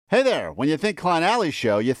Hey there, when you think Klein Alley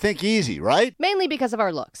Show, you think easy, right? Mainly because of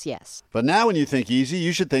our looks, yes. But now when you think easy,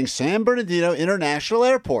 you should think San Bernardino International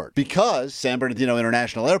Airport. Because San Bernardino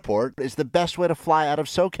International Airport is the best way to fly out of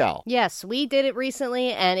SoCal. Yes, we did it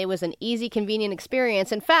recently, and it was an easy, convenient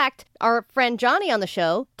experience. In fact, our friend Johnny on the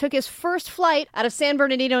show took his first flight out of San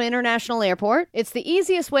Bernardino International Airport. It's the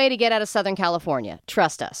easiest way to get out of Southern California.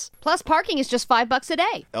 Trust us. Plus, parking is just $5 a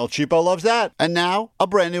day. El Cheapo loves that. And now, a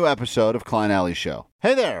brand new episode of Klein Alley Show.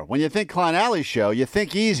 Hey there, when you think Klein Alley Show, you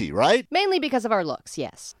think easy, right? Mainly because of our looks,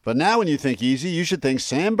 yes. But now when you think easy, you should think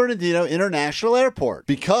San Bernardino International Airport.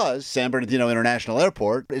 Because San Bernardino International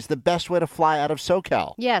Airport is the best way to fly out of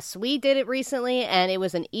SoCal. Yes, we did it recently, and it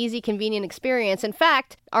was an easy, convenient experience. In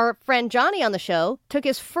fact, our friend Johnny on the show took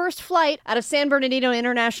his first flight out of San Bernardino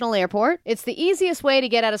International Airport. It's the easiest way to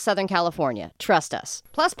get out of Southern California. Trust us.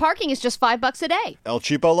 Plus, parking is just $5 a day. El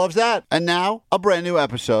Cheapo loves that. And now, a brand new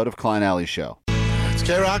episode of Klein Alley Show. It's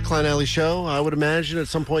K-Rock, Klein Alley Show. I would imagine at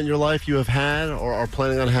some point in your life you have had or are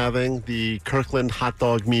planning on having the Kirkland hot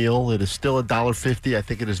dog meal. It is still $1.50. I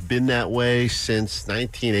think it has been that way since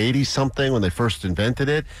 1980-something when they first invented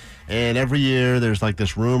it. And every year there's like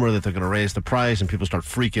this rumor that they're going to raise the price and people start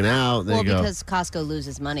freaking out. Well, because Costco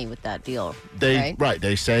loses money with that deal, right? Right.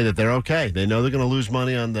 They say that they're okay. They know they're going to lose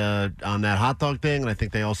money on that hot dog thing. And I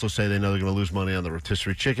think they also say they know they're going to lose money on the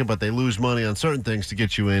rotisserie chicken, but they lose money on certain things to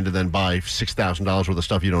get you in to then buy $6,000 worth of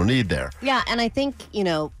stuff you don't need there. Yeah, and I think,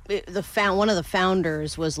 one of the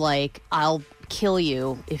founders was like, I'll kill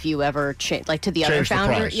you if you ever change, like to the other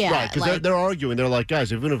founder. The price. Yeah, right, because they're arguing. They're like,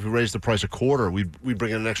 guys, even if we raise the price a quarter, we'd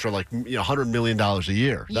bring in an extra $100 million a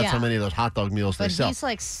year. That's how many of those hot dog meals they sell.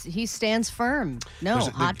 But he stands firm. No,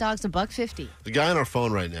 hot dogs $1.50. The guy on our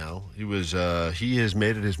phone right now, he has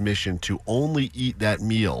made it his mission to only eat that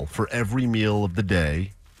meal for every meal of the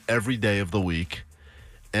day, every day of the week.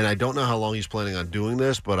 And I don't know how long he's planning on doing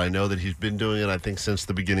this, but I know that he's been doing it, I think, since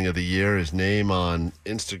the beginning of the year. His name on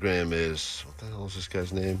Instagram is, what the hell is this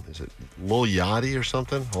guy's name? Is it Lil Yachty or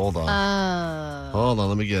something? Hold on. Hold on,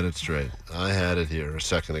 let me get it straight. I had it here a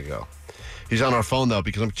second ago. He's on our phone, though,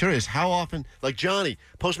 because I'm curious how often, like Johnny,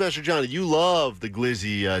 Postmaster Johnny, you love the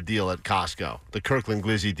glizzy deal at Costco, the Kirkland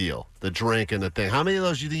glizzy deal, the drink and the thing. How many of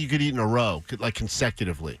those do you think you could eat in a row, like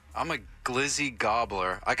consecutively? I'm a glizzy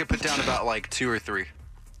gobbler. I could put down about like 2 or 3.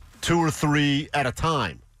 2 or 3 at a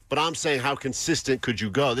time. But I'm saying, how consistent could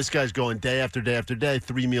you go? This guy's going day after day after day,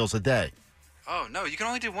 3 meals a day. Oh, no, you can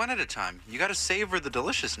only do one at a time. You got to savor the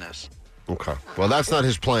deliciousness. Okay. Well, that's not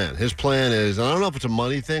his plan. His plan is, I don't know if it's a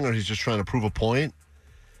money thing or he's just trying to prove a point.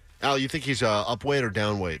 Al, you think he's up weight or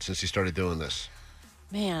down weight since he started doing this?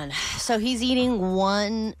 Man, so he's eating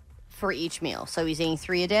 1 for each meal. So he's eating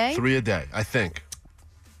 3 a day? 3 a day, I think.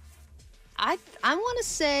 I want to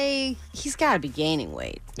say he's got to be gaining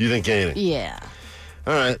weight. You think gaining? Yeah.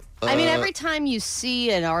 All right. I mean, every time you see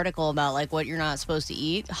an article about like what you're not supposed to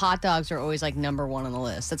eat, hot dogs are always like number 1 on the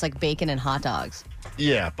list. It's like bacon and hot dogs.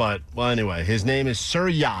 Yeah, but, well, anyway, his name is Sir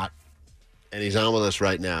Yacht, and he's on with us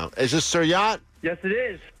right now. Is this Sir Yacht? Yes, it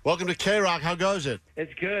is. Welcome to K-Rock. How goes it?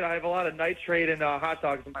 It's good. I have a lot of nitrate and hot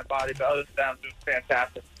dogs in my body, but other than that, I'm doing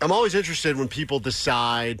fantastic. I'm always interested when people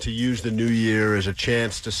decide to use the new year as a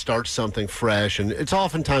chance to start something fresh, and it's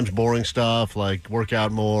oftentimes boring stuff like work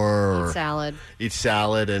out more or eat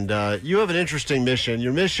salad. And you have an interesting mission.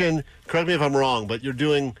 Your mission, correct me if I'm wrong, but you're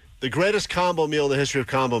doing the greatest combo meal in the history of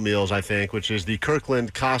combo meals, I think, which is the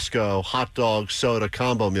Kirkland Costco hot dog soda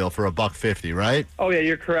combo meal for $1.50, right? Oh yeah,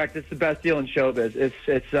 you're correct. It's the best deal in showbiz.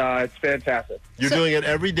 It's fantastic. You're doing it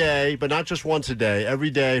every day, but not just once a day.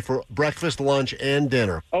 Every day for breakfast, lunch, and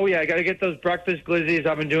dinner. Oh yeah, I got to get those breakfast glizzies.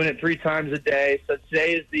 I've been doing it 3 times a day. So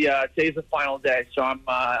today's the final day. So I'm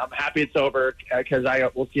happy it's over because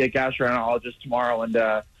we'll see a gastroenterologist tomorrow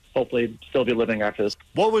and. Hopefully still be living after this.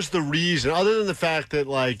 What was the reason, other than the fact that,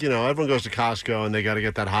 everyone goes to Costco and they got to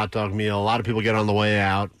get that hot dog meal. A lot of people get it on the way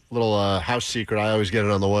out. Little house secret, I always get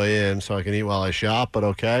it on the way in so I can eat while I shop, but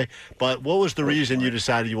okay. But what was the reason you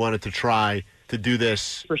decided you wanted to try to do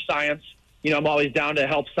this? For science. I'm always down to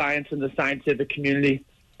help science and the scientific community.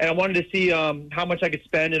 And I wanted to see how much I could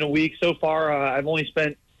spend in a week. So far, I've only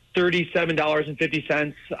spent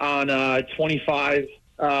 $37.50 on 25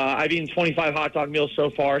 I've eaten 25 hot dog meals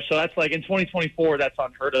so far. So that's like in 2024, that's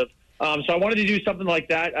unheard of. So I wanted to do something like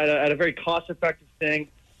that at a very cost-effective thing.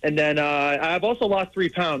 And then I've also lost 3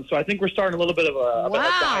 pounds. So I think we're starting a little bit of a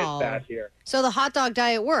diet fad here. So the hot dog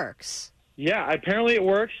diet works. Yeah, apparently it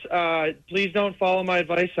works. Please don't follow my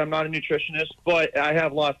advice. I'm not a nutritionist, but I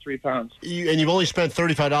have lost 3 pounds. And you've only spent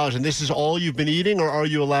 $35, and this is all you've been eating, or are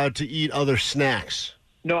you allowed to eat other snacks?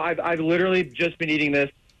 No, I've literally just been eating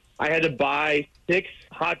this. I had to buy 6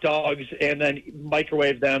 hot dogs and then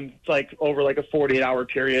microwave them like over like a 48-hour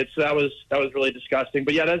period. So that was really disgusting.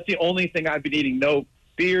 But yeah, that's the only thing I've been eating. No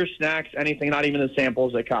beer, snacks, anything, not even the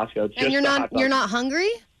samples at Costco. It's And just you're not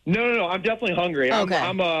hungry? No. I'm definitely hungry. Okay.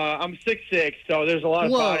 I'm 6'6", so there's a lot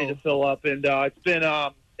of body to fill up, and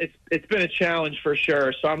it's been a challenge for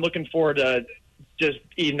sure. So I'm looking forward to just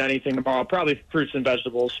eating anything tomorrow. Probably fruits and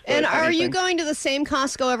vegetables. And are you going to the same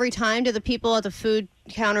Costco every time? Do the people at the food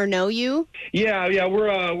counter know you? Yeah.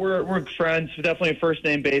 We're friends. Definitely a first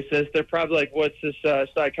name basis. They're probably like, "What's this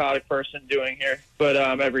psychotic person doing here?" But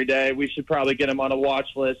every day we should probably get them on a watch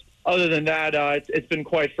list. Other than that, it's been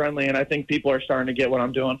quite friendly, and I think people are starting to get what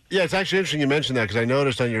I'm doing. Yeah, it's actually interesting you mentioned that because I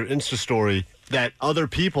noticed on your Insta story that other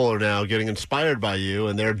people are now getting inspired by you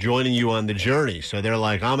and they're joining you on the journey. So they're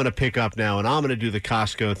like, I'm going to pick up now and I'm going to do the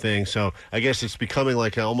Costco thing. So I guess it's becoming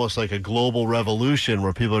like almost like a global revolution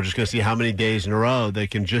where people are just going to see how many days in a row they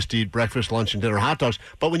can just eat breakfast, lunch, and dinner hot dogs.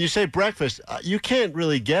 But when you say breakfast, you can't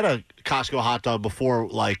really get a Costco hot dog before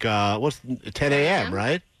like 10 a.m.,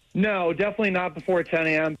 right? No, definitely not before 10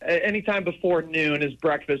 a.m. Anytime before noon is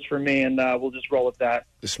breakfast for me, and we'll just roll with that.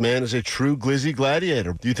 This man is a true glizzy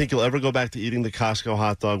gladiator. Do you think you'll ever go back to eating the Costco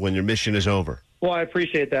hot dog when your mission is over? Well, I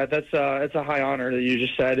appreciate that. That's a high honor that you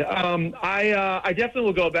just said. I definitely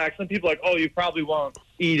will go back. Some people are like, oh, you probably won't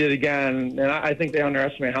eat it again. And I think they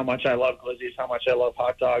underestimate how much I love glizzies, how much I love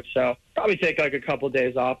hot dogs. So probably take like a couple of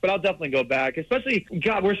days off, but I'll definitely go back. Especially,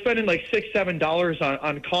 God, we're spending like $6-7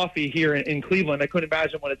 on coffee here in Cleveland. I couldn't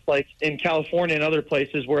imagine what it's like in California and other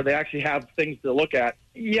places where they actually have things to look at.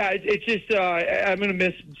 Yeah, it's just I'm going to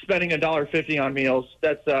miss spending $1.50 on meals.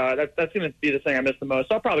 That's going to be the thing I miss the most.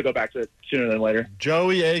 So I'll probably go back to it sooner than later.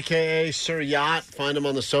 Joey, a.k.a. Sir Yacht. Find him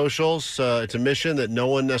on the socials. It's a mission that no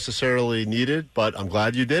one necessarily needed, but I'm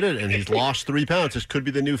glad you did it, and he's lost 3 pounds. This could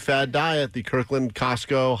be the new fad diet, the Kirkland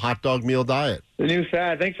Costco hot dog meal diet. The new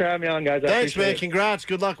fad. Thanks for having me on, guys. Thanks, man. Congrats.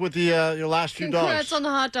 Good luck with the your last few dogs. Congrats on the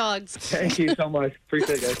hot dogs. Thank you so much.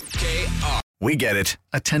 Appreciate it, guys. We get it.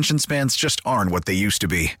 Attention spans just aren't what they used to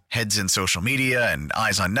be. Heads in social media and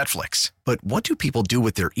eyes on Netflix. But what do people do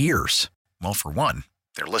with their ears? Well, for one,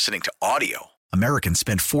 they're listening to audio. Americans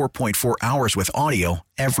spend 4.4 hours with audio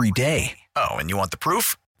every day. Oh, and you want the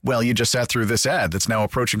proof? Well, you just sat through this ad that's now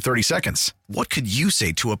approaching 30 seconds. What could you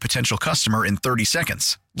say to a potential customer in 30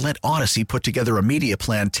 seconds? Let Odyssey put together a media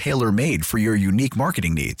plan tailor-made for your unique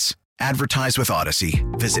marketing needs. Advertise with Odyssey.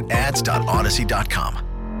 Visit ads.odyssey.com.